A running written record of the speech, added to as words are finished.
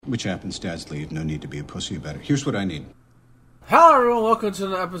Which happens, dads leave. No need to be a pussy about it. Here's what I need. Hello everyone, welcome to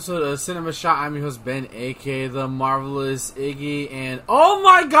another episode of Cinema Shot. I'm your host Ben, aka the Marvelous Iggy, and oh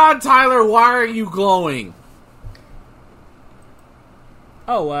my god, Tyler, why are you glowing?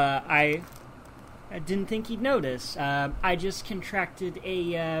 I didn't think you'd notice. I just contracted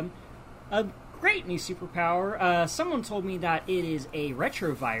a great new superpower. Someone told me that it is a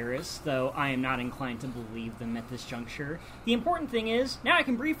retrovirus, though I am not inclined to believe them at this juncture. The important thing is, now I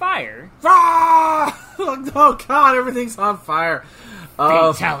can breathe fire. Ah! Oh god, everything's on fire.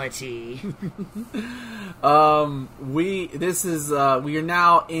 Fatality. We are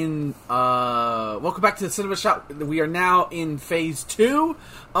now in, welcome back to the Cinema Shot. We are now in phase 2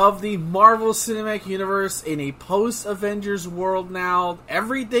 of the Marvel Cinematic Universe in a post-Avengers world now.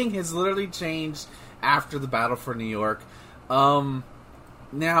 Everything has literally changed after the Battle for New York. Tyler,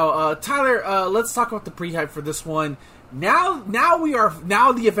 let's talk about the pre-hype for this one. Now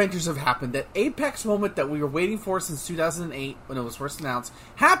the Avengers have happened. That apex moment that we were waiting for since 2008 when it was first announced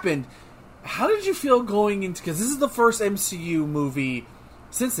happened. How did you feel going into... Because this is the first MCU movie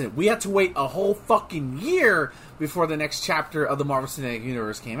since then. We had to wait a whole fucking year before the next chapter of the Marvel Cinematic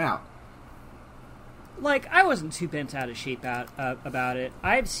Universe came out. I wasn't too bent out of shape about it.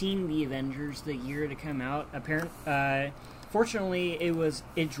 I've seen the Avengers the year to come out. Fortunately,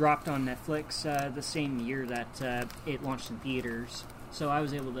 it dropped on Netflix the same year that it launched in theaters, so I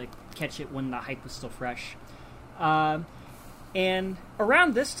was able to catch it when the hype was still fresh. And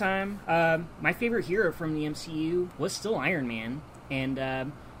around this time, my favorite hero from the MCU was still Iron Man,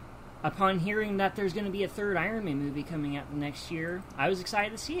 and upon hearing that there's going to be a third Iron Man movie coming out next year, I was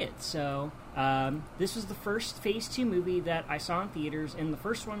excited to see it. So this was the first Phase 2 movie that I saw in theaters, and the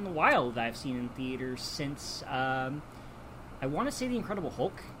first one in a while that I've seen in theaters since... I want to say The Incredible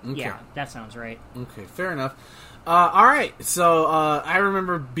Hulk. Okay. Yeah, that sounds right. Okay, fair enough. Alright, so I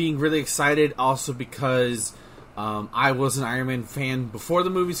remember being really excited also because I was an Iron Man fan before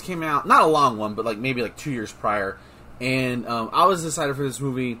the movies came out. Not a long one, but maybe 2 years prior. And I was excited for this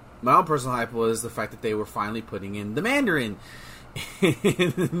movie. My own personal hype was the fact that they were finally putting in the Mandarin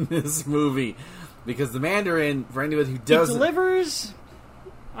in this movie. Because the Mandarin, for anyone who doesn't... It delivers...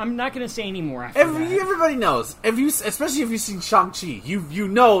 I'm not going to say any more after that. Everybody knows. Especially if you've seen Shang-Chi. You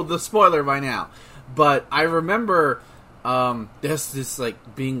know the spoiler by now. But I remember this was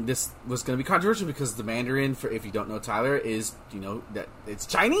going to be controversial because the Mandarin, if you don't know Tyler, is, that it's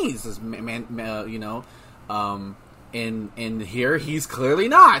Chinese. And here he's clearly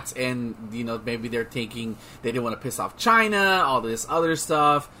not. And, maybe they're thinking they didn't want to piss off China, all this other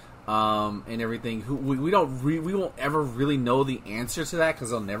stuff. And everything. We won't ever really know the answer to that because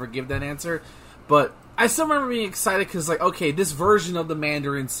they'll never give that answer. But I still remember being excited because, okay, this version of the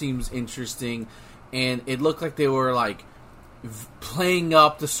Mandarin seems interesting, and it looked like they were playing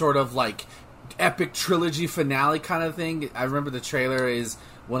up the sort of epic trilogy finale kind of thing. I remember the trailer is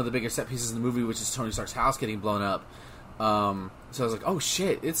one of the bigger set pieces in the movie, which is Tony Stark's house getting blown up. So I was like, oh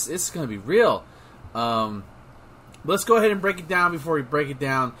shit, it's gonna be real. Let's go ahead and break it down before we break it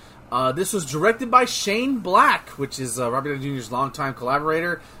down. This was directed by Shane Black, which is Robert Downey Jr.'s longtime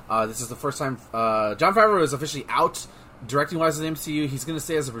collaborator. This is the first time Jon Favreau is officially out directing-wise in the MCU. He's going to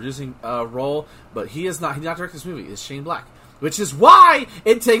stay as a producing role, but he did not direct this movie. It's Shane Black, which is why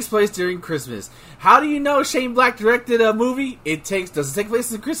it takes place during Christmas. How do you know Shane Black directed a movie? Does it take place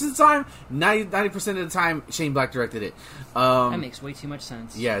in Christmas time? 90% of the time, Shane Black directed it. That makes way too much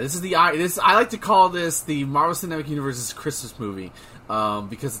sense. Yeah, I like to call this the Marvel Cinematic Universe's Christmas movie.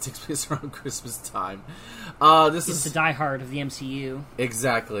 Because it takes place around Christmas time. It's the Die Hard of the MCU.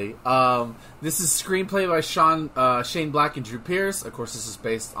 Exactly. This is screenplay by Shane Black and Drew Pearce. Of course, this is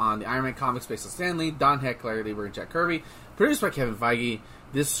based on the Iron Man comics based on Stan Lee, Don Heck, Larry Lieber, and Jack Kirby. Produced by Kevin Feige.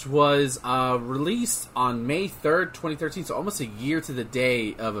 This was released on May 3rd, 2013, so almost a year to the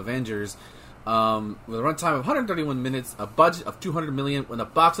day of Avengers. With a runtime of 131 minutes, a budget of $200 million, and a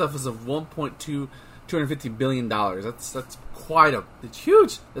box office of $250 billion. That's it's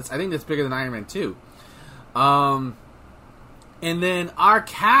huge. I think that's bigger than Iron Man 2. And then our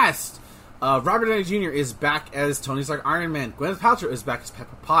cast, Robert Downey Jr. is back as Tony Stark Iron Man. Gwyneth Paltrow is back as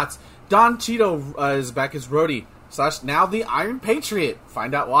Pepper Potts. Don Cheadle is back as Rhodey / now the Iron Patriot.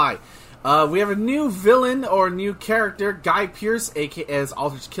 Find out why. We have a new villain or new character, Guy Pearce, aka as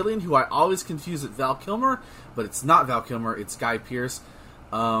Aldrich Killian, who I always confuse with Val Kilmer, but it's not Val Kilmer, it's Guy Pearce.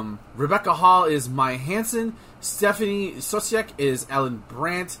 Rebecca Hall is Maya Hansen. Stephanie Sosiak is Ellen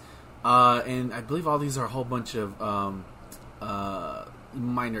Brandt. And I believe all these are a whole bunch of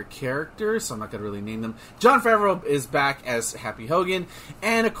minor characters, so I'm not going to really name them. Jon Favreau is back as Happy Hogan.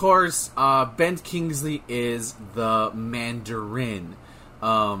 And, of course, Ben Kingsley is the Mandarin.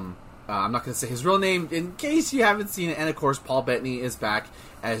 I'm not going to say his real name in case you haven't seen it. And of course, Paul Bettany is back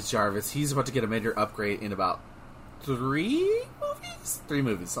as Jarvis. He's about to get a major upgrade in about 3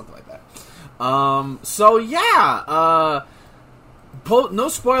 movies, something like that. No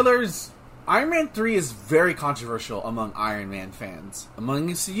spoilers. Iron Man 3 is very controversial among Iron Man fans, among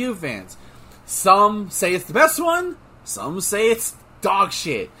MCU fans. Some say it's the best one. Some say it's dog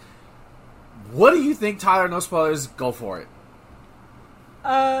shit. What do you think, Tyler? No spoilers. Go for it.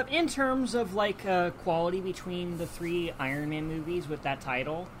 In terms of quality between the 3 Iron Man movies with that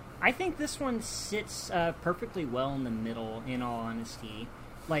title, I think this one sits perfectly well in the middle, in all honesty.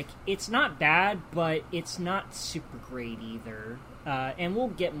 It's not bad, but it's not super great either. And we'll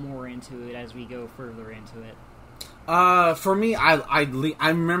get more into it as we go further into it. For me, I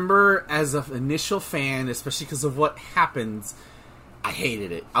remember as an initial fan, especially because of what happens, I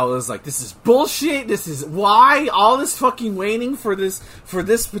hated it. I was like, this is bullshit. This is why all this fucking waiting for this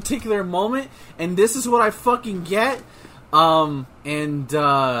particular moment, and this is what I fucking get. But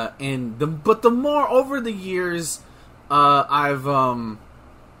the more over the years, I've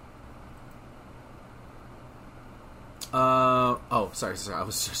sorry. I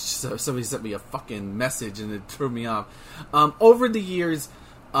was just, somebody sent me a fucking message and it threw me off. Over the years,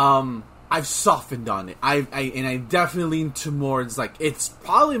 I've softened on it. I definitely lean towards it's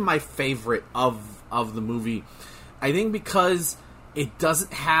probably my favorite of the movie. I think because it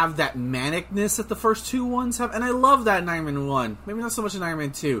doesn't have that manicness that the first 2 ones have, and I love that in Iron Man 1. Maybe not so much in Iron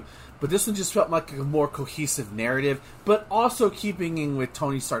Man 2, but this one just felt like a more cohesive narrative, but also keeping in with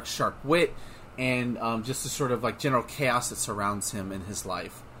Tony Stark's sharp wit and just the sort of general chaos that surrounds him in his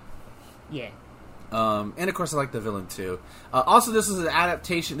life. Yeah. And of course I like the villain too. Also, this is an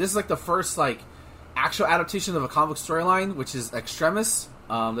adaptation. This is the first actual adaptation of a comic storyline, which is Extremis.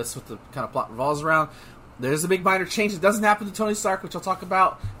 That's what the kind of plot revolves around. There's a big minor change that doesn't happen to Tony Stark, which I'll talk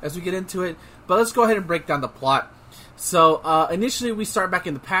about as we get into it. But let's go ahead and break down the plot. So, initially we start back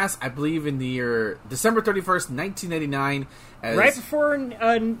in the past, I believe in the year December 31st, 1999. Right before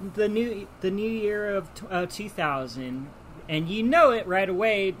the new year of 2000. And you know it right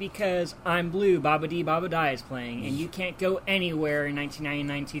away because I'm Blue, Baba Dee Baba Die is playing. And you can't go anywhere in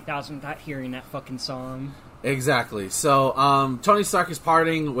 1999-2000 without hearing that fucking song. Exactly. So, Tony Stark is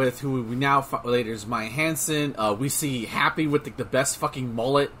partying with who we now later is Maya Hansen. We see Happy with the best fucking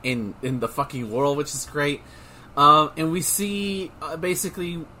mullet in the fucking world, which is great. And we see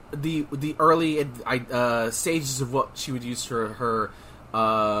basically the early stages of what she would use for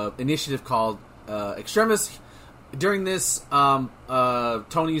her initiative called Extremis. During this,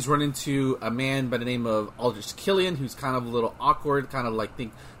 Tony's run into a man by the name of Aldrich Killian, who's kind of a little awkward, kind of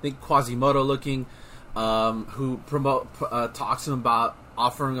think Quasimodo looking, who talks to him about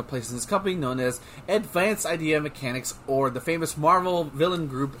offering a place in his company known as Advanced Idea Mechanics, or the famous Marvel villain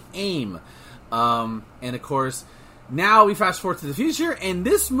group AIM. And of course, now we fast forward to the future, and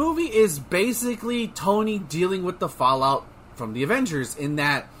this movie is basically Tony dealing with the fallout from the Avengers, in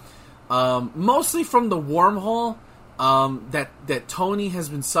that mostly from the wormhole that Tony has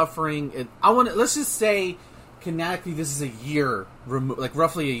been suffering. Let's just say canonically this is a year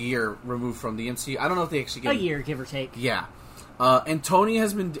roughly a year removed from the MCU. I don't know if they actually get a year, give or take. Yeah. And Tony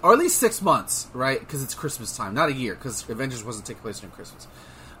has been, or at least 6 months, right? Because it's Christmas time, not a year, because Avengers wasn't taking place during Christmas.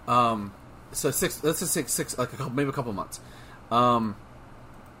 So let's just say six, maybe a couple months. And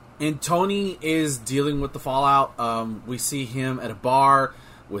Tony is dealing with the fallout. We see him at a bar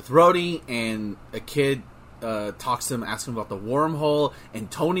with Rhodey, and a kid talks to him, asking about the wormhole, and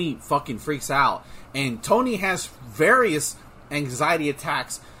Tony fucking freaks out. And Tony has various anxiety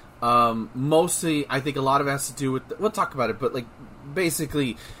attacks. Mostly, I think a lot of it has to do with, we'll talk about it, but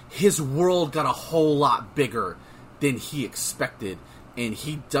basically, his world got a whole lot bigger than he expected, and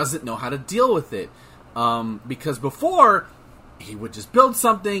he doesn't know how to deal with it. Because before, he would just build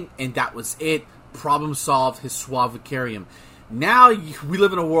something, and that was it. Problem solved. His suave would carry him. Now, we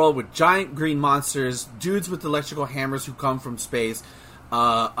live in a world with giant green monsters, dudes with electrical hammers who come from space,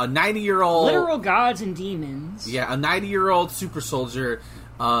 a 90-year-old... literal gods and demons. Yeah, a 90-year-old super soldier,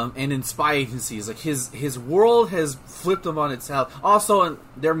 and in spy agencies. His world has flipped him on itself. Also,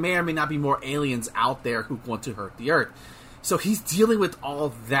 there may or may not be more aliens out there who want to hurt the Earth. So he's dealing with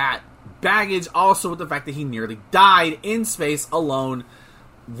all that baggage, also with the fact that he nearly died in space alone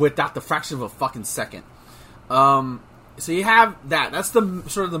without the fraction of a fucking second. So you have that. That's the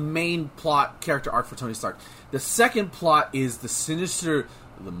sort of the main plot character arc for Tony Stark. The second plot is the sinister,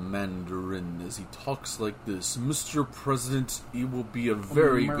 the Mandarin, as he talks like this. Mr. President, it will be a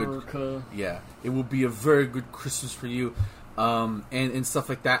very good... Yeah, it will be a very good Christmas for you. And stuff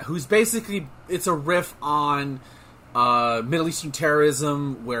like that. Who's basically... It's a riff on Middle Eastern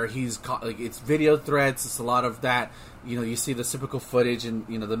terrorism, where he's like it's video threats. It's a lot of that. You see the typical footage, and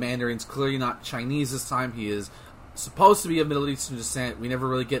the Mandarin's clearly not Chinese this time. He is supposed to be of Middle Eastern descent. We never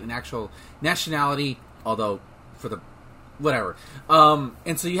really get an actual nationality, although for the whatever.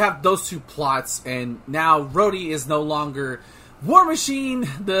 And so you have those two plots, and now Rhodey is no longer War Machine.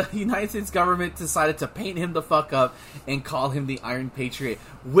 The United States government decided to paint him the fuck up and call him the Iron Patriot.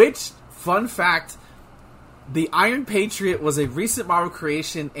 Which, fun fact, the Iron Patriot was a recent Marvel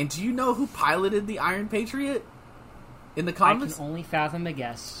creation, and do you know who piloted the Iron Patriot in the comics? I can only fathom a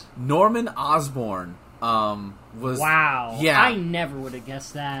guess. Norman Osborn was... Wow. Yeah. I never would have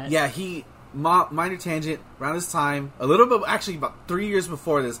guessed that. Yeah, minor tangent, around this time, a little bit, actually about 3 years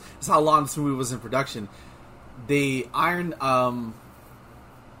before this is how long this movie was in production. The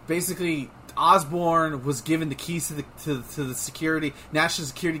basically, Osborn was given the keys to the security, national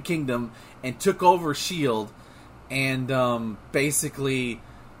security kingdom, and took over S.H.I.E.L.D., and basically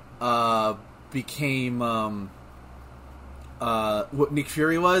became what Nick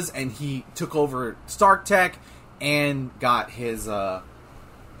Fury was, and he took over Stark Tech and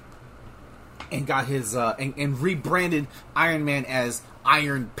and rebranded Iron Man as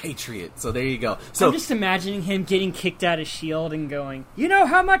Iron Patriot. So there you go. So I'm just imagining him getting kicked out of S.H.I.E.L.D. and going, "You know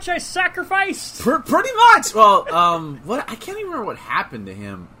how much I sacrificed?" Pretty much. Well, what I can't even remember what happened to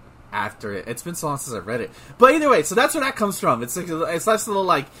him after it. It's been so long since I've read it. But either way, so that's where that comes from. It's like it's nice little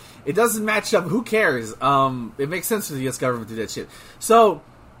like it doesn't match up. Who cares? It makes sense for the U.S. government to do that shit. So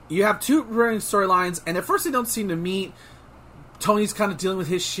you have two running storylines, and at first they don't seem to meet. Tony's kind of dealing with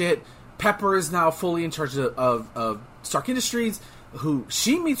his shit. Pepper is now fully in charge of Stark Industries, who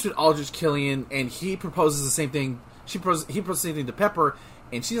she meets with Aldrich Killian, and he proposes the same thing. He proposes the same thing to Pepper,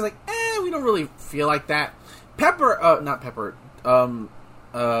 and she's like, we don't really feel like that.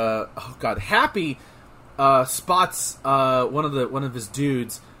 Happy spots one of his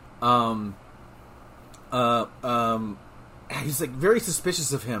dudes. He's like very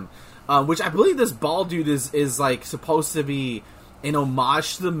suspicious of him, which I believe this bald dude is like supposed to be an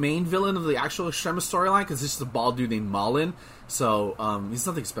homage to the main villain of the actual Extremis storyline, because it's just a bald dude named Mullen. So he's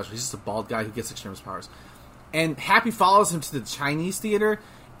nothing special. He's just a bald guy who gets Extremis powers. And Happy follows him to the Chinese theater,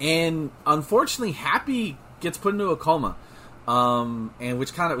 and unfortunately, Happy gets put into a coma, and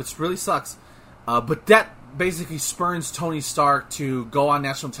which really sucks. But that basically spurns Tony Stark to go on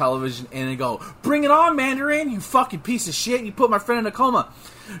national television and go, "Bring it on, Mandarin! You fucking piece of shit! You put my friend in a coma."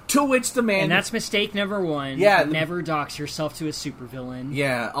 To which the man... And that's mistake number one. Yeah. Never dox yourself to a supervillain.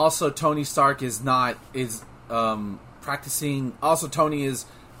 Yeah. Also, Tony Stark is practicing... Also, Tony is...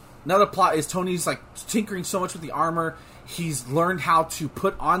 Another plot is Tony's, like, tinkering so much with the armor. He's learned how to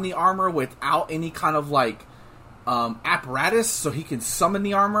put on the armor without any kind of, like, apparatus, so he can summon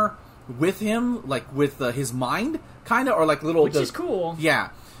the armor with him, like, with his mind, kind of, or, like, little... Which is cool. Yeah.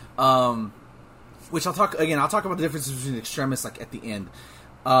 Which I'll talk about the differences between Extremis, like, at the end.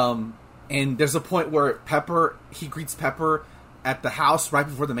 And there's a point where he greets Pepper at the house right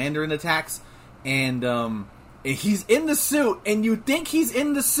before the Mandarin attacks, and he's in the suit, and you think he's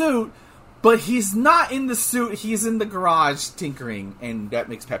in the suit, but he's not in the suit. He's in the garage tinkering, and that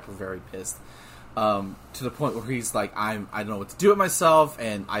makes Pepper very pissed. To the point where he's like, I don't know what to do with myself,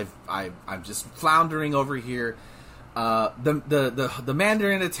 and I'm just floundering over here. The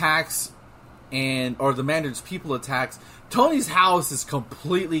Mandarin attacks, or the Mandarin's people attacks. Tony's house is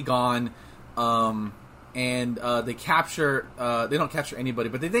completely gone, and they don't capture anybody,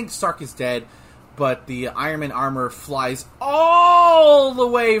 but they think Stark is dead. But the Iron Man armor flies all the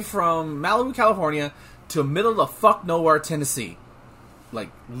way from Malibu, California, to middle of the fuck nowhere, Tennessee. Like,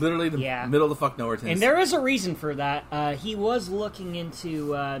 literally the middle of the fuck nowhere, Tennessee. And there is a reason for that. He was looking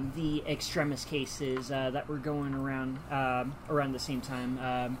into the Extremis cases that were going around the same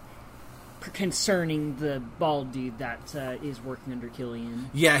time, concerning the bald dude that is working under Killian.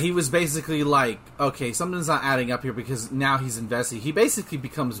 Yeah, he was basically like, okay, something's not adding up here, because now he's investigating. He basically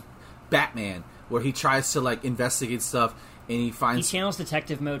becomes Batman, where he tries to, like, investigate stuff, and he channels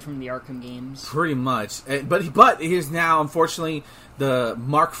detective mode from the Arkham games. Pretty much. But here's now, unfortunately, the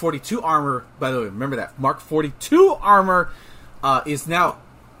Mark 42 armor, by the way, remember that, Mark 42 armor is now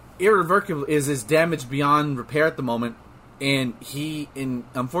irrevocable, is damaged beyond repair at the moment, and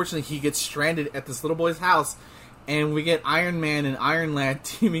unfortunately he gets stranded at this little boy's house, and we get Iron Man and Iron Lad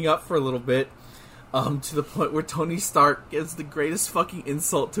teaming up for a little bit, to the point where Tony Stark gets the greatest fucking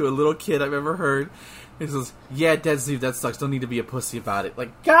insult to a little kid I've ever heard. He says, "Yeah, dead dude, that sucks. Don't need to be a pussy about it."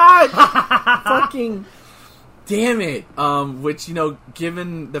 Like, God fucking damn it. Which,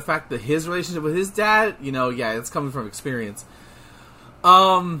 given the fact that his relationship with his dad, it's coming from experience.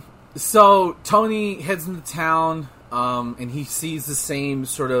 So Tony heads into town, and he sees the same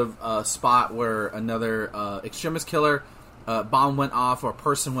sort of spot where another extremist killer bomb went off, or a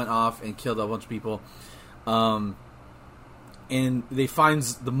person went off and killed a bunch of people. And they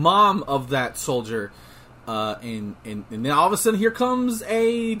finds the mom of that soldier, and then all of a sudden here comes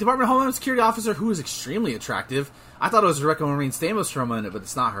a Department of Homeland Security officer who is extremely attractive. I thought it was Rebecca Maureen Stamos for a minute, but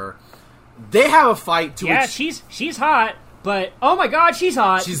it's not her. They have a fight to which... she's hot, but oh my god, she's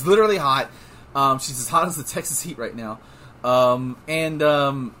hot. She's literally hot. She's as hot as the Texas heat right now.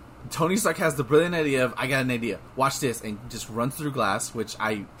 Tony Stark has the brilliant idea of, I got an idea. Watch this, and just runs through glass, which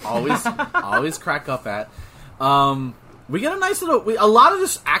I always crack up at. We get a nice little... a lot of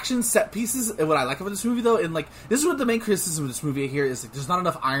this action set pieces, and what I like about this movie, though, and, like, this is what the main criticism of this movie here is, like, there's not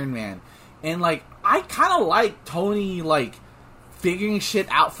enough Iron Man. And, like, I kind of like Tony, like, figuring shit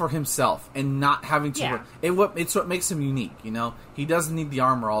out for himself and not having to... Yeah. It's what makes him unique, you know? He doesn't need the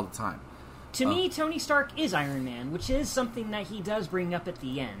armor all the time. To me, Tony Stark is Iron Man, which is something that he does bring up at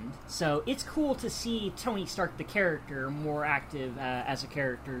the end. So it's cool to see Tony Stark, the character, more active as a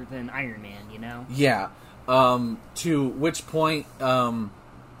character than Iron Man, you know? Yeah. To which point,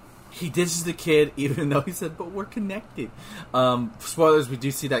 he ditches the kid, even though he said, but we're connected. Spoilers, we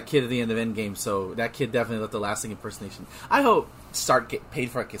do see that kid at the end of Endgame, so that kid definitely left a lasting impersonation. I hope Stark get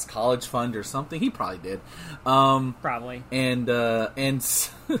paid for, like, his college fund or something. He probably did. Probably. And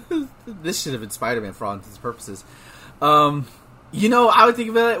this should have been Spider-Man for all intents and purposes. You know, I would think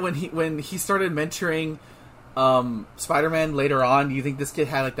about it when he started mentoring Spider-Man later on. Do you think this kid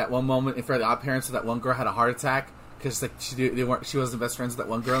had, like, that one moment in front of the odd parents where that one girl had a heart attack? Because, like, she wasn't best friends with that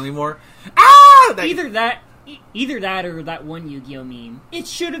one girl anymore. Either that or that one Yu-Gi-Oh meme. It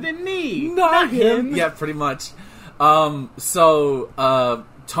should have been me, not him. Yeah, pretty much. So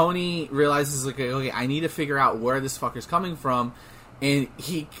Tony realizes, okay, I need to figure out where this fucker's coming from, and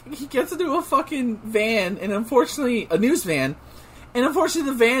he gets into a fucking van, and unfortunately, a news van, and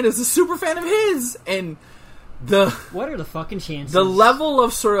unfortunately, the van is a super fan of his, and what are the fucking chances? The level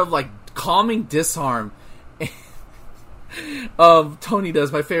of sort of, like, calming disarm Tony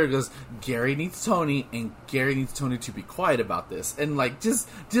does, my favorite, goes, Gary needs Tony, and Gary needs Tony to be quiet about this. And, like, just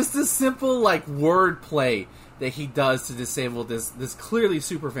this simple, like, word play that he does to disable this clearly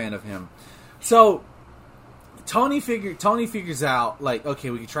super fan of him. So Tony figures out, like, okay,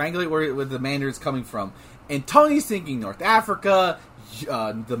 we can triangulate where the Mandarin's coming from. And Tony's thinking North Africa,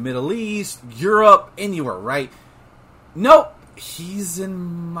 the Middle East, Europe, anywhere, right? Nope. He's in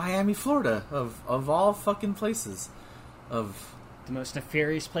Miami, Florida, of all fucking places. Of the most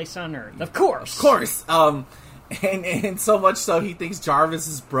nefarious place on earth, of course. And so much so he thinks Jarvis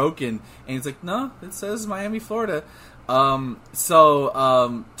is broken, and he's like, no, it says Miami, Florida.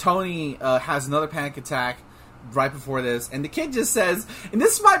 So Tony has another panic attack right before this, and the kid just says, and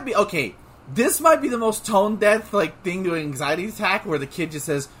this might be the most tone deaf, like, thing to an anxiety attack, where the kid just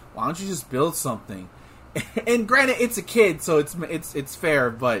says, why don't you just build something? And granted, it's a kid, so it's fair,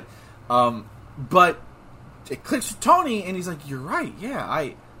 but it clicks with Tony, and he's like, you're right, yeah,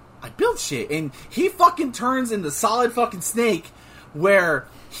 I built shit. And he fucking turns into Solid fucking Snake, where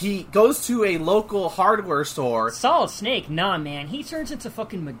he goes to a local hardware store. Solid Snake? Nah, man. He turns into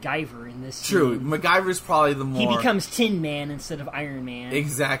fucking MacGyver in this True. scene. MacGyver's probably the more... He becomes Tin Man instead of Iron Man.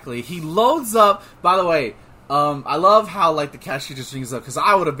 Exactly. He loads up... By the way, I love how, like, the cashier just rings up, because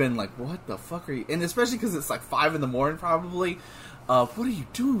I would have been like, what the fuck are you... And especially because it's like 5 in the morning, probably. What are you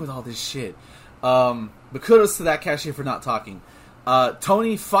doing with all this shit? But kudos to that cashier for not talking.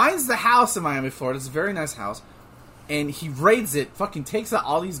 Tony finds the house in Miami, Florida. It's a very nice house. And he raids it, fucking takes out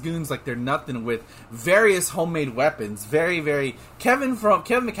all these goons like they're nothing, with various homemade weapons. Very, very... Kevin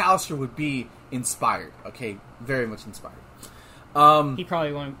McAllister would be inspired. Okay? Very much inspired. He'd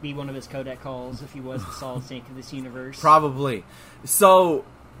probably want to be one of his Kodak calls if he was the Solid Snake of this universe. Probably. So,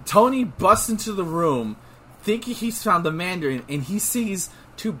 Tony busts into the room, thinking he's found the Mandarin, and he sees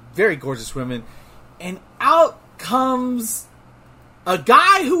 2 very gorgeous women, and out comes a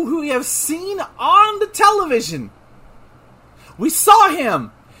guy who we have seen on the television. We saw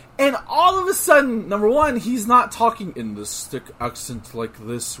him, and all of a sudden, number one, he's not talking in this thick accent like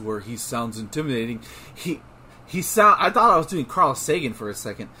this, where he sounds intimidating. I thought I was doing Carl Sagan for a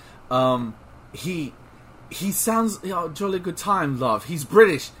second. He sounds, jolly good time, love. He's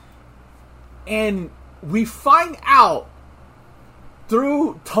British, and we find out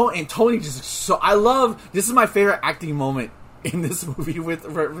through Tony, and Tony just so... I love... This is my favorite acting moment in this movie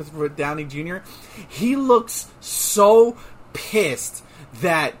with Downey Jr. He looks so pissed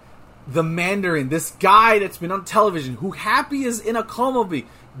that the Mandarin, this guy that's been on television, who happy is in a coma, he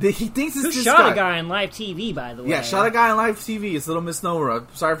thinks it's this guy. Who shot a guy on live TV, by the way. Yeah, shot a guy on live TV. It's a little misnomer. I'm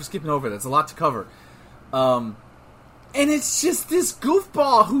sorry for skipping over that. It's a lot to cover. And it's just this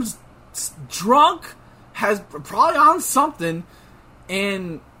goofball who's drunk, has probably on something,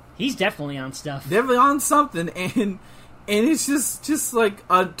 and he's definitely on stuff. Definitely on something, and it's just like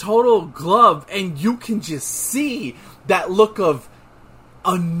a total glove, and you can just see that look of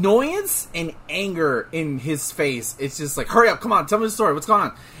annoyance and anger in his face. It's just like, hurry up, come on, tell me the story, what's going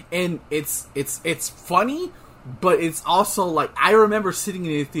on? And it's funny, but it's also like, I remember sitting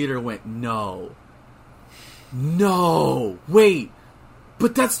in the theater and went, no, wait,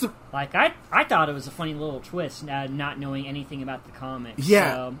 but that's the... Like, I thought it was a funny little twist, not knowing anything about the comics.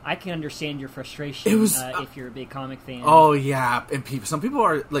 Yeah. So I can understand your frustration if you're a big comic fan. Oh, yeah. And some people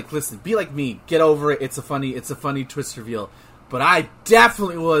are like, listen, be like me. Get over it. It's a funny twist reveal. But I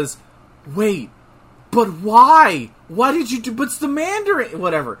definitely was, wait, but why? Why did you do... But it's the Mandarin...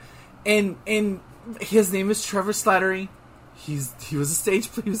 Whatever. And his name is Trevor Slattery. He was a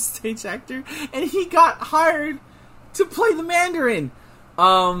stage actor, and he got hired to play the Mandarin.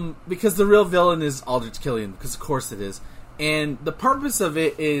 Because the real villain is Aldrich Killian, because of course it is. And the purpose of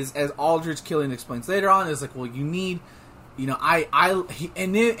it is, as Aldrich Killian explains later on, is like, well, you need, and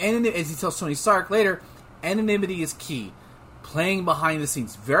as he tells Tony Stark later, anonymity is key. Playing behind the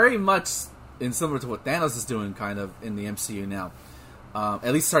scenes, very much similar to what Thanos is doing, kind of, in the MCU now.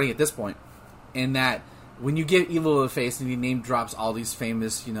 At least starting at this point. In that, when you give evil a face, and he name drops all these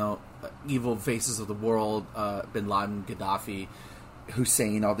famous, evil faces of the world, Bin Laden, Gaddafi,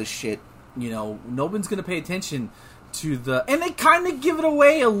 Hussein, all this shit, no one's going to pay attention to the... And they kind of give it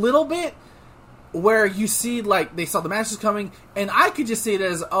away a little bit, where you see, like, they saw the Masters coming, and I could just see it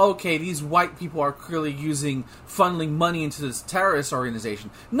as, okay, these white people are clearly funneling money into this terrorist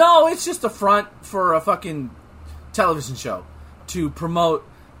organization. No, it's just a front for a fucking television show to promote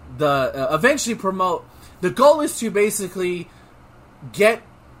eventually promote... The goal is to basically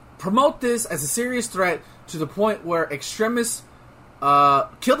promote this as a serious threat to the point where extremists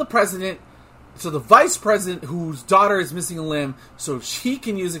kill the president, so the vice president, whose daughter is missing a limb, so she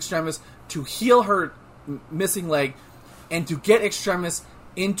can use extremists to heal her missing leg, and to get extremists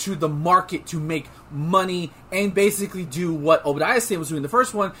into the market to make money, and basically do what Obadiah Stane was doing in the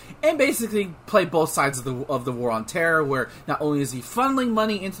first one, and basically play both sides of the war on terror, where not only is he funneling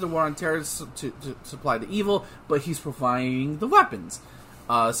money into the war on terror to supply the evil, but he's providing the weapons.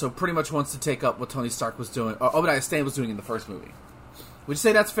 So pretty much wants to take up what Tony Stark was doing, or Obadiah Stane was doing in the first movie. Would you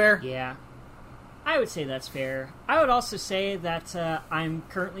say that's fair? Yeah, I would say that's fair. I would also say that I'm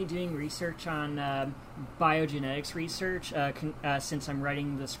currently doing research on biogenetics research since I'm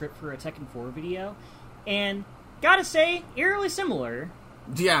writing the script for a Tekken 4 video. And gotta say, eerily similar.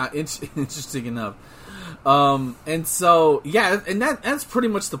 Yeah, it's interesting enough. And so, yeah, and that's pretty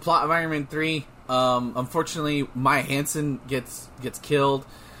much the plot of Iron Man 3. Unfortunately, Maya Hansen gets killed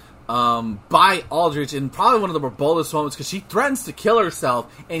by Aldrich in probably one of the more boldest moments, because she threatens to kill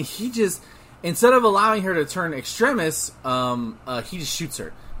herself, and he just, instead of allowing her to turn extremist, he just shoots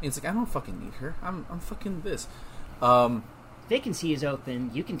her. And it's like, I don't fucking need her. I'm fucking this. Vacancy is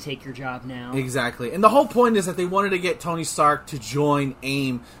open. You can take your job now. Exactly. And the whole point is that they wanted to get Tony Stark to join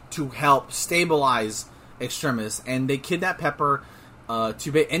AIM to help stabilize extremists, and they kidnap Pepper.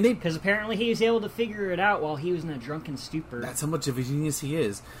 Because apparently he was able to figure it out while he was in a drunken stupor. That's how much of a genius he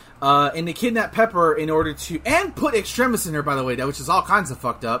is. And they kidnap Pepper in order to... And put extremists in her, by the way, which is all kinds of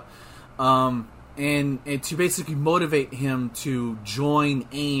fucked up. And to basically motivate him to join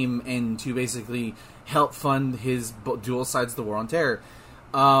AIM and to basically help fund his dual sides of the war on terror.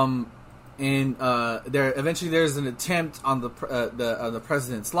 Eventually there's an attempt on the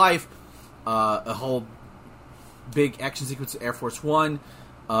president's life. A whole big action sequence of Air Force One.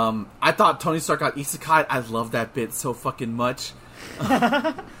 I thought Tony Stark got isekai. I love that bit so fucking much.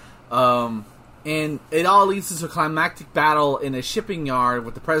 And it all leads to a climactic battle in a shipping yard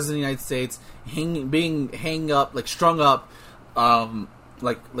with the President of the United States strung up,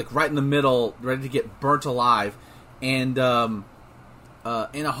 like right in the middle, ready to get burnt alive. And a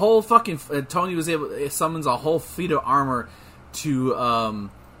whole fucking... Tony summons a whole fleet of armor to...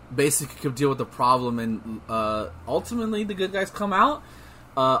 basically deal with the problem, and ultimately the good guys come out.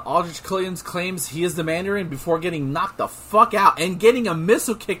 Aldrich Killian claims he is the Mandarin before getting knocked the fuck out and getting a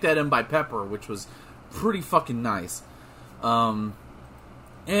missile kicked at him by Pepper, which was pretty fucking nice. And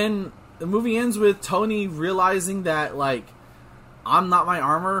the movie ends with Tony realizing that, like, I'm not my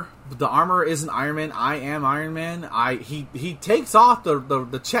armor. The armor isn't Iron Man. I am Iron Man. He takes off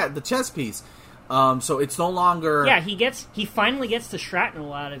the chest piece. So it's no longer... Yeah, he finally gets the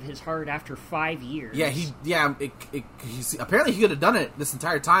shrapnel out of his heart after 5 years. Yeah, apparently he could have done it this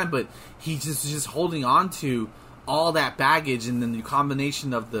entire time, but he's just holding on to all that baggage, and then the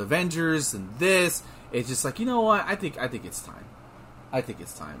combination of the Avengers and this, it's just like, you know what? I think it's time. I think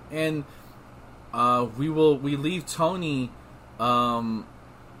it's time, and we leave Tony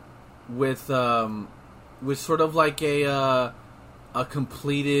with sort of like a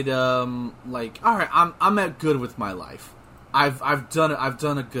completed like, all right, I'm at good with my life. I've done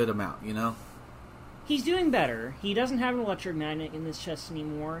a good amount, you know. He's doing better. He doesn't have an electric magnet in his chest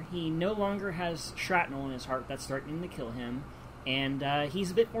anymore. He no longer has shrapnel in his heart that's threatening to kill him, and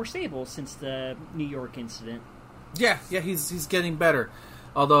he's a bit more stable since the New York incident. Yeah, he's getting better.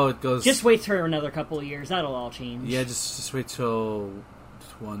 Although it goes, just wait for another couple of years. That'll all change. Yeah, just wait till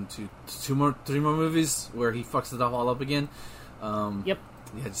 3 more movies where he fucks it all up again. Yep.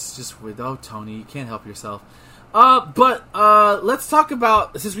 Yeah, just wait. Oh, Tony, you can't help yourself. But let's talk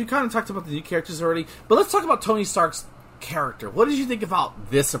about, since we kind of talked about the new characters already, but let's talk about Tony Stark's character. What did you think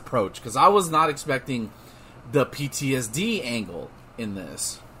about this approach? Because I was not expecting the PTSD angle in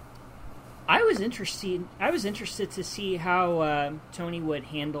this. I was interested to see how Tony would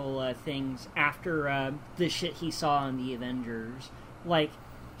handle things after the shit he saw in the Avengers. Like,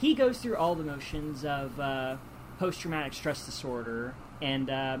 he goes through all the motions of post-traumatic stress disorder, and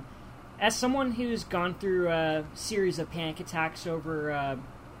as someone who's gone through a series of panic attacks over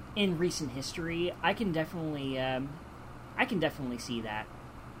in recent history, I can definitely see that.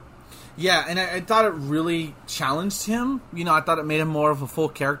 Yeah, and I thought it really challenged him. You know, I thought it made him more of a full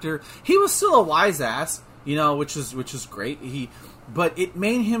character. He was still a wise ass, you know, which was great. But it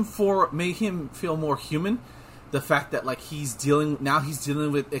made him feel more human. The fact that, like, he's dealing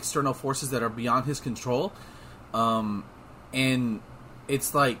with external forces that are beyond his control, and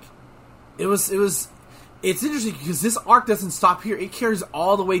it's like it's interesting because this arc doesn't stop here. It carries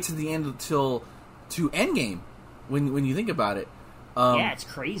all the way to the end to Endgame when you think about it. Yeah, it's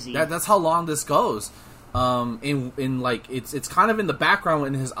crazy. That's how long this goes. In like it's kind of in the background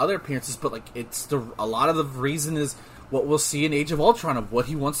in his other appearances, but like a lot of the reason is what we'll see in Age of Ultron of what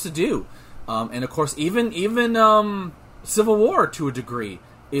he wants to do. And of course, even Civil War to a degree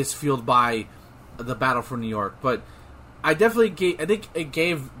is fueled by the battle for New York. But I think it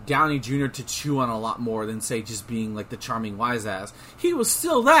gave Downey Jr. to chew on a lot more than, say, just being like the charming wise ass. He was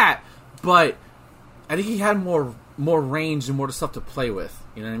still that, but I think he had more range and more stuff to play with.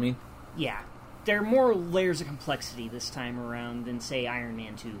 You know what I mean? Yeah. There are more layers of complexity this time around than, say, Iron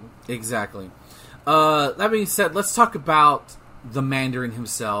Man 2. Exactly. That being said, let's talk about the Mandarin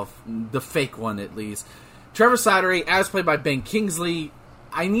himself, the fake one at least. Trevor Slattery, as played by Ben Kingsley.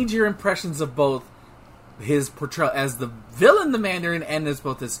 I need your impressions of both his portrayal as the villain, the Mandarin, and as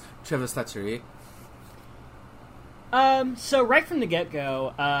both as Trevor Slattery. So right from the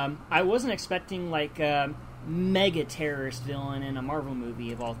get-go, I wasn't expecting, like, mega terrorist villain in a Marvel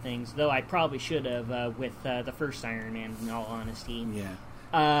movie, of all things, though I probably should have with the first Iron Man, in all honesty. Yeah.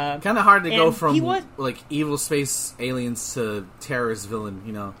 Kind of hard to go from like evil space aliens to terrorist villain,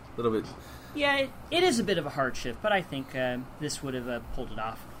 you know, a little bit. Yeah, it is a bit of a hardship, but I think this would have pulled it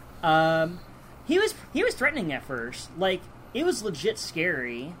off. He was threatening at first, like it was legit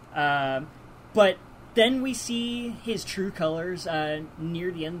scary, but then we see his true colors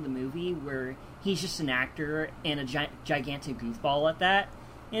near the end of the movie, where he's just an actor and a gigantic goofball at that,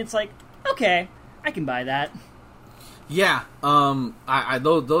 and it's like, okay, I can buy that. Yeah, I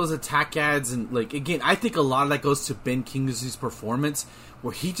those attack ads, and like, again, I think a lot of that goes to Ben Kingsley's performance,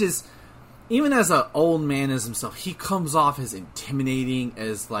 where he just, even as an old man as himself, he comes off as intimidating,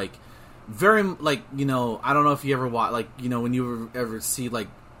 as like very, like, you know, I don't know if you ever watch, like, you know, when you ever see, like,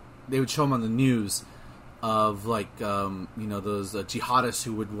 they would show him on the news of like you know, those jihadists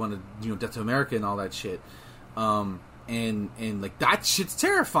who would want to, you know, death to America and all that shit. And like that shit's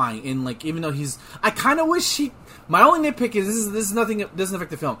terrifying. And like, even though I kind of wish my only nitpick is this is nothing, it doesn't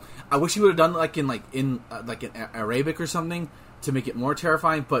affect the film. I wish he would have done like in Arabic or something to make it more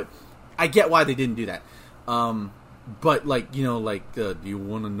terrifying. But I get why they didn't do that. But like, you know, like do you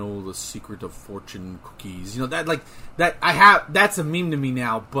want to know the secret of fortune cookies? You know, that's a meme to me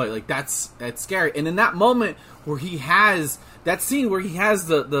now. But like that's scary. And in that moment where he has that scene where he has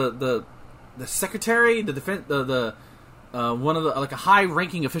the secretary, the defense, the one of the, like, a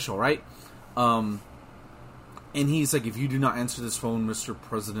high-ranking official, right? And he's like, if you do not answer this phone, Mr.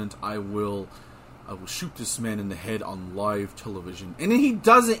 President, I will shoot this man in the head on live television. And then he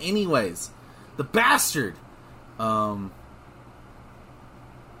does it anyways. The bastard. Tyler,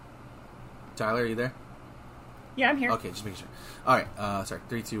 are you there? Yeah, I'm here. Okay, just making sure. All right, sorry,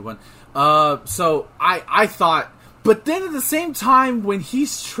 3, 2, 1. So I thought, but then at the same time, when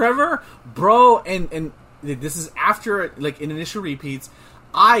he's Trevor, bro, and this is after, like, in initial repeats,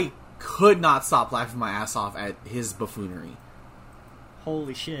 I could not stop laughing my ass off at his buffoonery.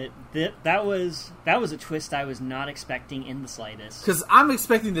 Holy shit! That was a twist I was not expecting in the slightest. Because I'm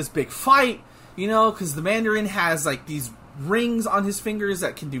expecting this big fight, because the Mandarin has like these rings on his fingers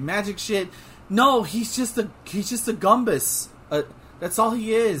that can do magic shit. No, he's just a Gumbus. That's all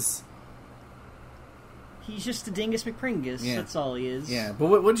he is. He's just a Dingus McPringus. Yeah. That's all he is. Yeah, but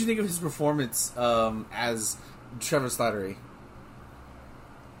what did you think of his performance as Trevor Slattery?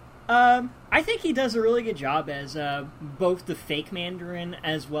 I think he does a really good job as both the fake Mandarin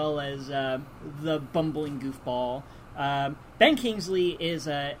as well as the bumbling goofball. Ben Kingsley is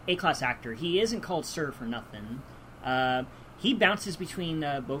a A-class actor. He isn't called Sir for nothing. He bounces between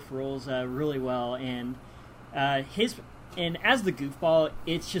both roles really well, and as the goofball,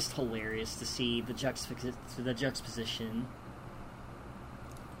 it's just hilarious to see the juxtaposition.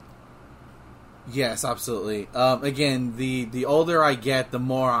 Yes, absolutely. Again, the older I get, the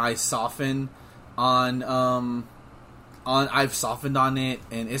more I soften on I've softened on it,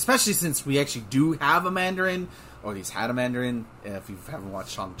 and especially since we actually do have a Mandarin, or at least had a Mandarin, if you haven't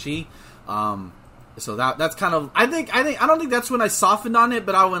watched Shang-Chi. So that's kind of I don't think that's when I softened on it,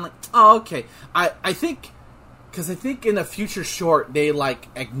 but I went like, oh, okay. I think in a future short they like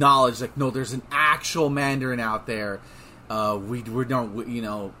acknowledge like, no, there's an actual Mandarin out there. We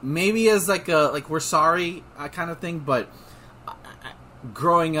don't, maybe as like we're sorry kind of thing, but not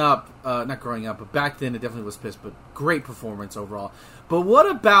growing up, but back then it definitely was pissed. But great performance overall. But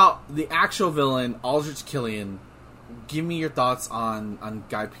what about the actual villain, Aldrich Killian? Give me your thoughts on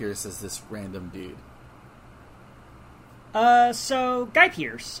Guy Pearce as this random dude. So Guy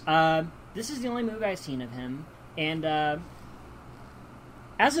Pearce, this is the only movie I've seen of him, and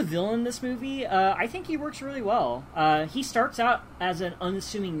as a villain in this movie, I think he works really well. He starts out as an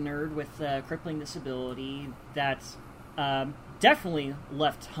unassuming nerd with a crippling disability that's definitely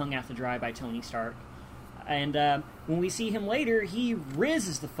left hung out to dry by Tony Stark. And when we see him later, he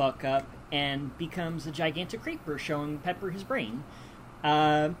rizzes the fuck up and becomes a gigantic creeper, showing Pepper his brain.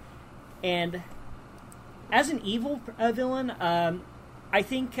 And as an evil villain, I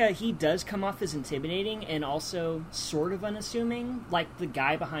think he does come off as intimidating and also sort of unassuming, like the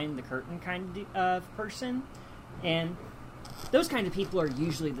guy behind the curtain kind of person. And those kind of people are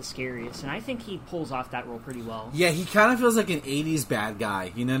usually the scariest, and I think he pulls off that role pretty well. Yeah, he kind of feels like an 80s bad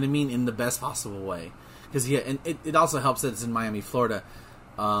guy, you know what I mean, in the best possible way. Because and it also helps that it's in Miami, Florida.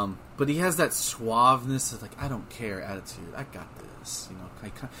 But he has that suaveness of like, I don't care attitude. I got this.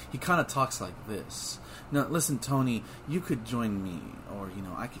 He kind of talks like this. No, listen, Tony, you could join me, or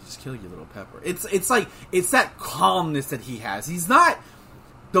I could just kill you, little Pepper. It's like it's that calmness that he has. He's not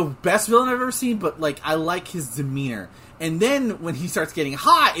the best villain I've ever seen, but like I like his demeanor. And then when he starts getting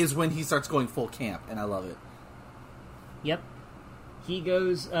hot is when he starts going full camp, and I love it. Yep, he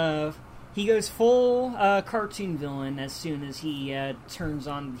goes full cartoon villain as soon as he turns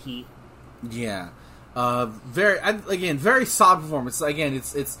on the heat. Yeah, very solid performance. Again,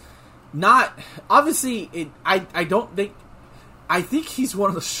 it's not obviously. I think he's one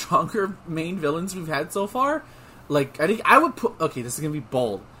of the stronger main villains we've had so far. Like I think I would put. Okay, this is gonna be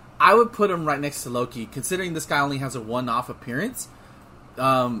bold. I would put him right next to Loki, considering this guy only has a one-off appearance.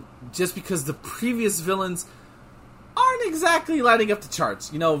 Just because the previous villains aren't exactly lighting up the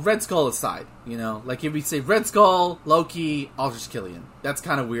charts. Red Skull aside. Like if we say Red Skull, Loki, Aldrich Killian. That's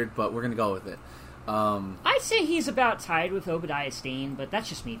kind of weird, but we're going to go with it. I'd say he's about tied with Obadiah Stane, but that's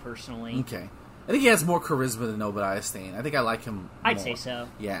just me personally. Okay. I think he has more charisma than Obadiah Stane. I think I like him more. I'd say so.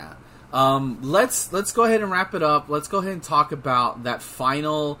 Yeah. Let's go ahead and wrap it up. Let's go ahead and talk about that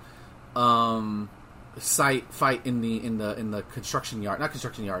final fight in the construction yard. Not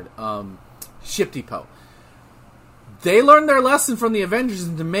construction yard. Ship depot. They learned their lesson from the Avengers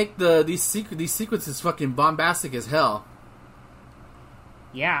and to make these sequences fucking bombastic as hell.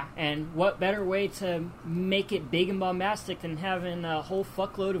 Yeah, and what better way to make it big and bombastic than having a whole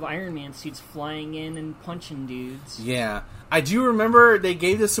fuckload of Iron Man suits flying in and punching dudes? Yeah. I do remember they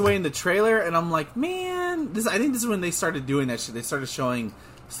gave this away in the trailer, and I'm like, man, I think this is when they started doing that shit. They started showing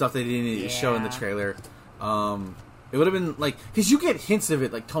stuff they didn't show in the trailer. It would have been like, because you get hints of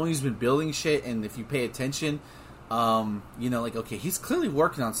it, like Tony's been building shit, and if you pay attention, like, okay, he's clearly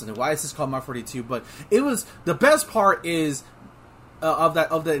working on something. Why is this called Mark 42? But it was, the best part is, of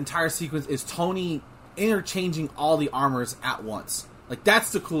the entire sequence is Tony interchanging all the armors at once. Like,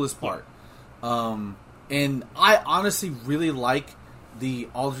 that's the coolest part. And I honestly really like the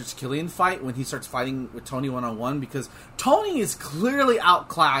Aldrich Killian fight when he starts fighting with Tony one-on-one, because Tony is clearly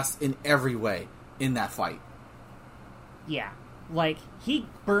outclassed in every way in that fight. Yeah. Like, he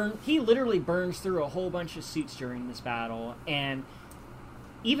literally burns through a whole bunch of suits during this battle, and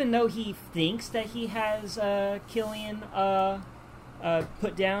even though he thinks that he has Killian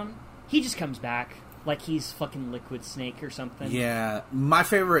put down, he just comes back like he's fucking Liquid Snake or something. Yeah, my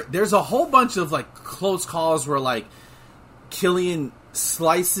favorite. There's a whole bunch of like close calls where like Killian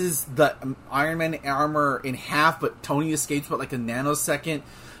slices the Iron Man armor in half, but Tony escapes by like a nanosecond.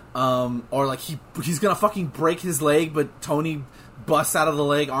 Or like he's gonna fucking break his leg, but Tony busts out of the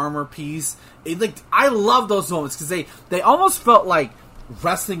leg armor piece. I love those moments because they almost felt like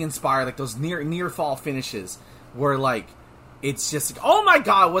wrestling inspired, like those near fall finishes where like it's just like, oh my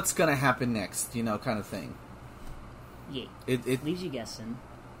god, what's gonna happen next, kind of thing. Yeah, it leaves you guessing.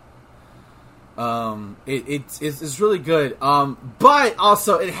 It's really good. But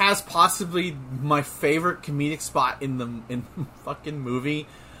also it has possibly my favorite comedic spot in the fucking movie,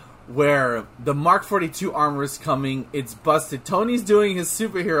 where the Mark 42 armor is coming. It's busted. Tony's doing his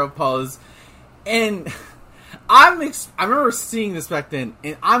superhero pose, and I remember seeing this back then,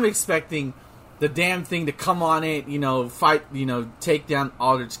 and I'm expecting the damn thing to come on it, fight, take down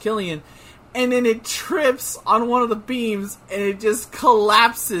Aldrich Killian, and then it trips on one of the beams, and it just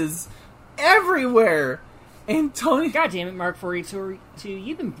collapses everywhere. And Tony... God damn it, Mark 42,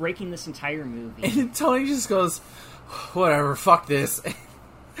 you've been breaking this entire movie. And Tony just goes, whatever, fuck this.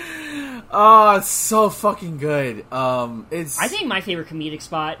 Oh, it's so fucking good. I think my favorite comedic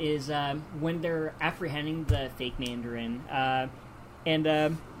spot is when they're apprehending the fake Mandarin.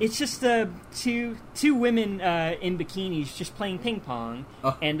 And it's just two women in bikinis just playing ping pong.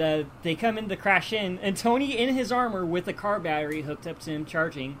 Oh. And they come in to crash in, and Tony in his armor with a car battery hooked up to him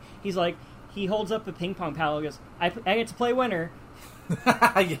charging. He's like, he holds up a ping pong paddle and goes, I get to play winner.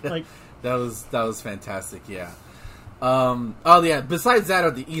 Yeah. Like, that was fantastic, yeah. Oh yeah, besides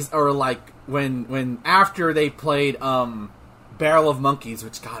that, or like when after they played Barrel of Monkeys,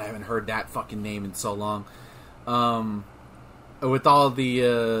 which God, I haven't heard that fucking name in so long. With all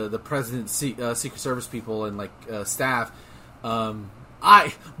the president's Secret Service people and like staff,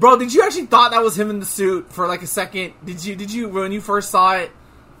 did you actually thought that was him in the suit for like a second? Did you when you first saw it?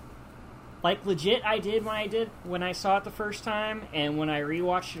 Like legit, I did when I saw it the first time, and when I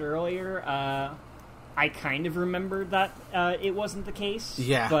rewatched it earlier, I kind of remembered that it wasn't the case.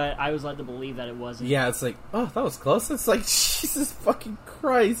 Yeah, but I was led to believe that it wasn't. Yeah, it's like, oh, that was close. It's like, Jesus fucking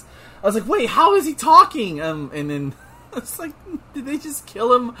Christ. I was like, wait, how is he talking? And then it's like, did they just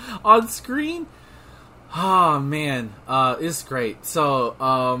kill him on screen? Oh man, it's great.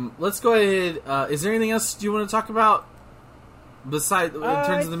 So let's go ahead. Is there anything else you want to talk about besides in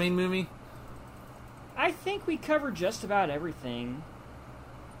terms of the main movie? I think we covered just about everything.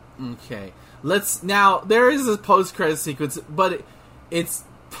 Okay, now there is a post-credit sequence, but it's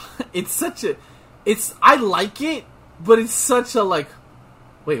such a I like it, but it's such a like,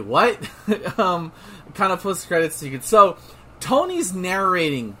 wait, what? Kind of post-credit sequence. So Tony's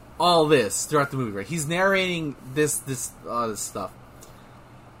narrating all this throughout the movie, right? He's narrating this stuff,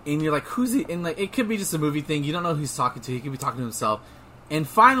 and you're like, who's he? And like, it could be just a movie thing. You don't know who he's talking to. He could be talking to himself. And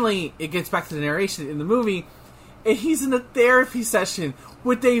finally, it gets back to the narration in the movie, and he's in a therapy session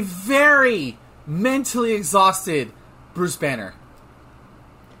with a very mentally exhausted Bruce Banner.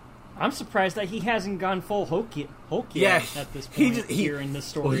 I'm surprised that he hasn't gone full Hulk yet at this point here in the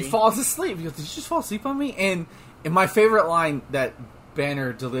story. Well, he falls asleep. He goes, did you just fall asleep on me? And my favorite line that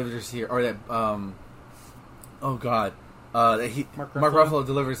Banner delivers here, or that, that Mark Ruffalo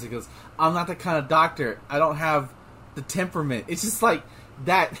delivers, he goes, I'm not that kind of doctor. I don't have the temperament. It's just like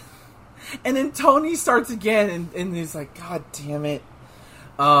that. And then Tony starts again, and he's like, God damn it.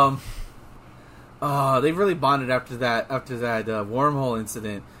 They really bonded after that wormhole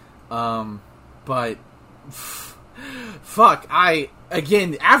incident. But fuck,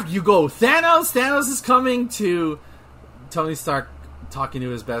 after you go, Thanos is coming to Tony Stark talking to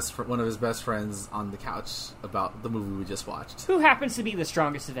one of his best friends on the couch about the movie we just watched. Who happens to be the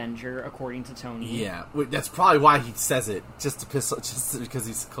strongest Avenger, according to Tony. Yeah, that's probably why he says it, just because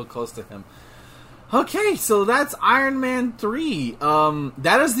he's close to him. Okay, so that's Iron Man 3.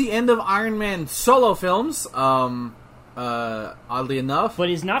 That is the end of Iron Man solo films, oddly enough. But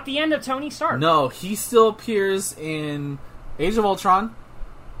is not the end of Tony Stark. No, he still appears in Age of Ultron,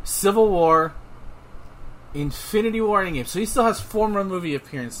 Civil War, Infinity War, and Endgame. So he still has 4 more movie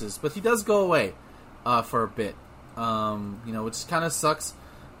appearances, but he does go away for a bit, which kind of sucks.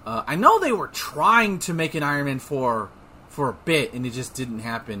 I know they were trying to make an Iron Man 4 for a bit, and it just didn't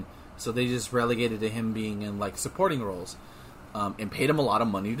happen. So they just relegated to him being in like supporting roles, and paid him a lot of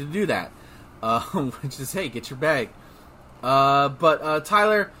money to do that. Which is, hey, get your bag. But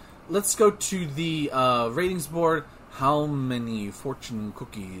Tyler, let's go to the ratings board. How many fortune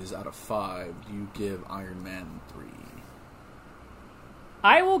cookies out of 5 do you give Iron Man 3?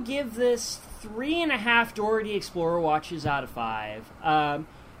 I will give this 3.5 Dora the Explorer watches out of 5.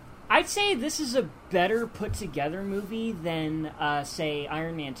 I'd say this is a better put-together movie than, say,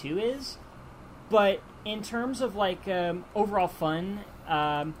 Iron Man 2 is. But in terms of, like, overall fun,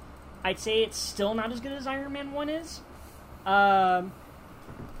 I'd say it's still not as good as Iron Man 1 is.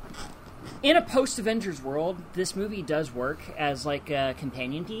 In a post-Avengers world, this movie does work as, like, a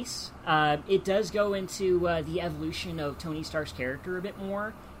companion piece. It does go into the evolution of Tony Stark's character a bit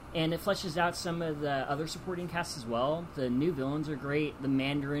more, and it fleshes out some of the other supporting casts as well. The new villains are great. The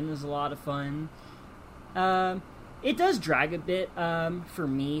Mandarin is a lot of fun. It does drag a bit, for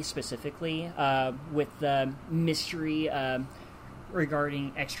me specifically, with the mystery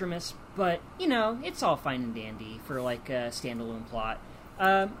regarding Extremis, but, you know, it's all fine and dandy for, like, a standalone plot.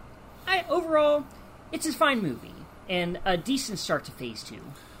 Overall, it's a fine movie, and a decent start to Phase 2.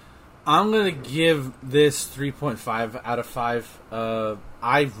 I'm going to give this 3.5 out of 5.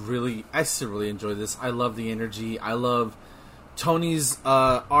 I still really enjoy this. I love the energy. I love Tony's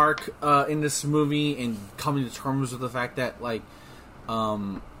arc in this movie, and coming to terms with the fact that, like,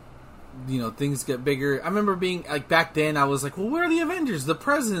 you know, things get bigger. I remember being, like, back then, I was like, well, where are the Avengers? The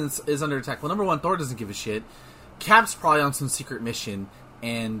President is under attack. Well, number one, Thor doesn't give a shit. Cap's probably on some secret mission,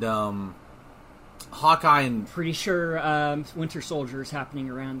 and Hawkeye and... Pretty sure Winter Soldier is happening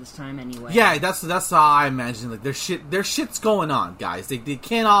around this time anyway. Yeah, that's how I imagine. Like, there's shit's going on, guys. They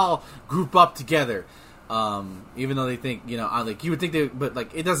can't all group up together. Even though they think, you know, like, you would think they... But,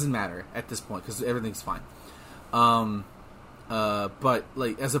 like, it doesn't matter at this point, because everything's fine. But,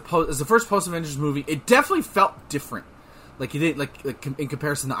 like, as the first post-Avengers movie, it definitely felt different. Like, it did, like in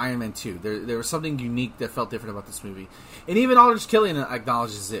comparison to Iron Man 2. There was something unique that felt different about this movie. And even Aldrich Killian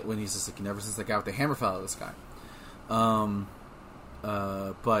acknowledges it when he's just like, you know, ever since the guy with the hammer fell out of the sky.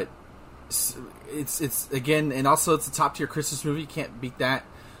 But it's again, and also it's a top-tier Christmas movie. You can't beat that.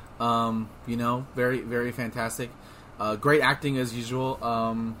 You know, very, very fantastic. Great acting as usual.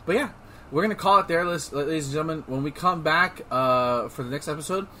 But yeah, we're going to call it there, ladies and gentlemen. When we come back for the next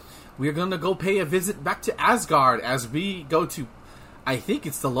episode, we're going to go pay a visit back to Asgard as we go to, I think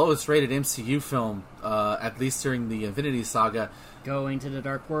it's the lowest rated MCU film, at least during the Infinity Saga. Going to the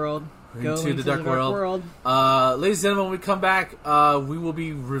Dark World. Into the Dark World. Ladies and gentlemen, when we come back, we will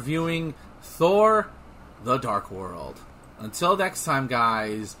be reviewing Thor, The Dark World. Until next time,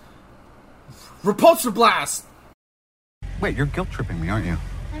 guys, Repulsor Blast! Wait, you're guilt-tripping me, aren't you?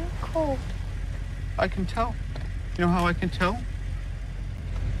 I'm cold. I can tell. You know how I can tell?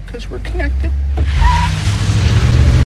 Because we're connected.